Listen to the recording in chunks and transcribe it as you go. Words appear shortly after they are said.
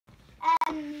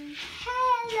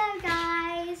Hello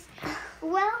guys,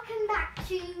 welcome back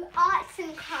to Arts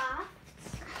and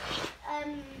Crafts.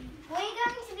 We're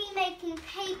going to be making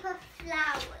paper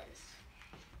flowers.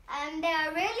 They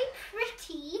are really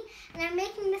pretty, and I'm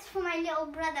making this for my little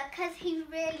brother because he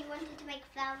really wanted to make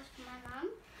flowers for my mum.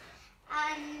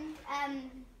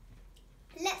 And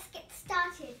let's get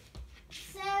started.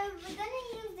 So we're going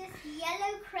to use this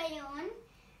yellow crayon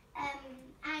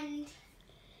and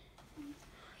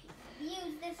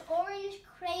use this orange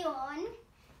crayon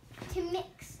to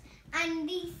mix, and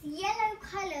these yellow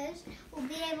colours will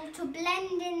be able to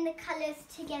blend in the colours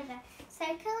together. So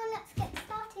come on, let's get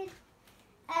started.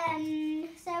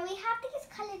 So we have these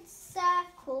coloured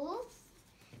circles.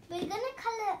 We're going to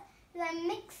colour them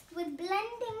mixed with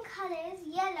blending colours,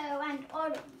 yellow and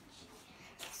orange.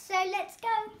 So let's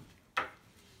go.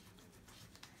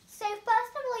 So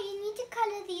first of all, you need to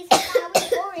colour these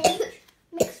flowers orange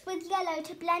mixed with yellow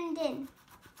to blend in.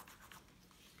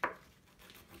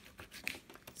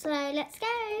 So let's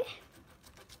go.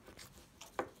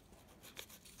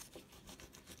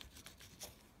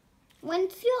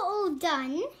 Once you're all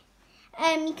done,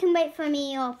 you can wait for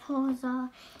me or pause.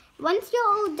 Once you're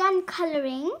all done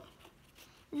colouring,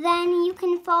 then you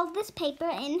can fold this paper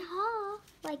in half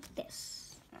like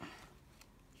this.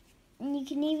 And you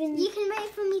can wait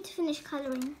for me to finish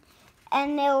colouring.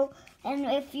 And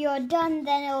if you're done,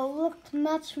 then it'll look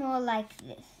much more like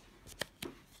this.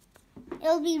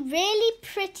 It'll be really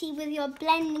pretty with your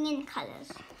blending in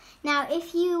colours. Now,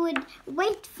 if you would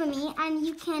wait for me, and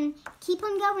you can keep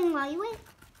on going while you wait.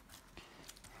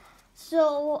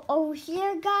 So, over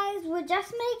here, guys, we're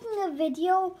just making a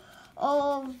video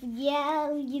of,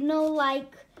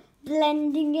 like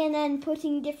blending in and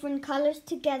putting different colours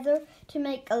together to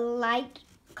make a light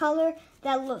color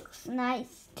that looks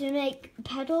nice, to make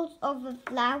petals of a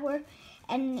flower,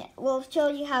 and we'll show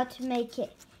you how to make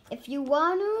it. If you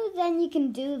want to, then you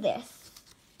can do this.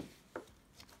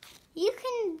 You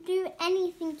can do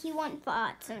anything you want for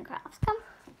arts and crafts. Come.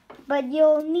 But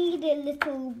you'll need a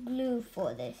little glue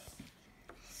for this.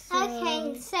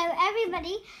 Okay, so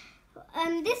everybody,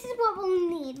 this is what we'll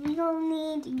need. We'll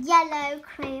need yellow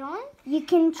crayon. You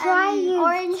can try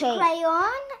orange tape.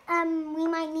 crayon. We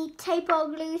might need tape or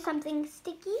glue, something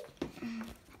sticky.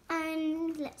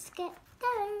 And let's get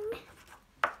going.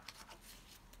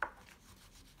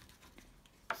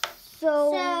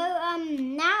 So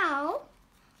now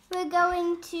we're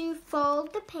going to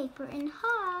fold the paper in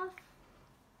half,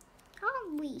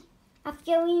 aren't we?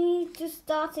 After we need to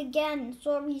start again.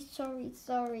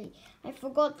 Sorry. I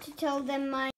forgot to tell them my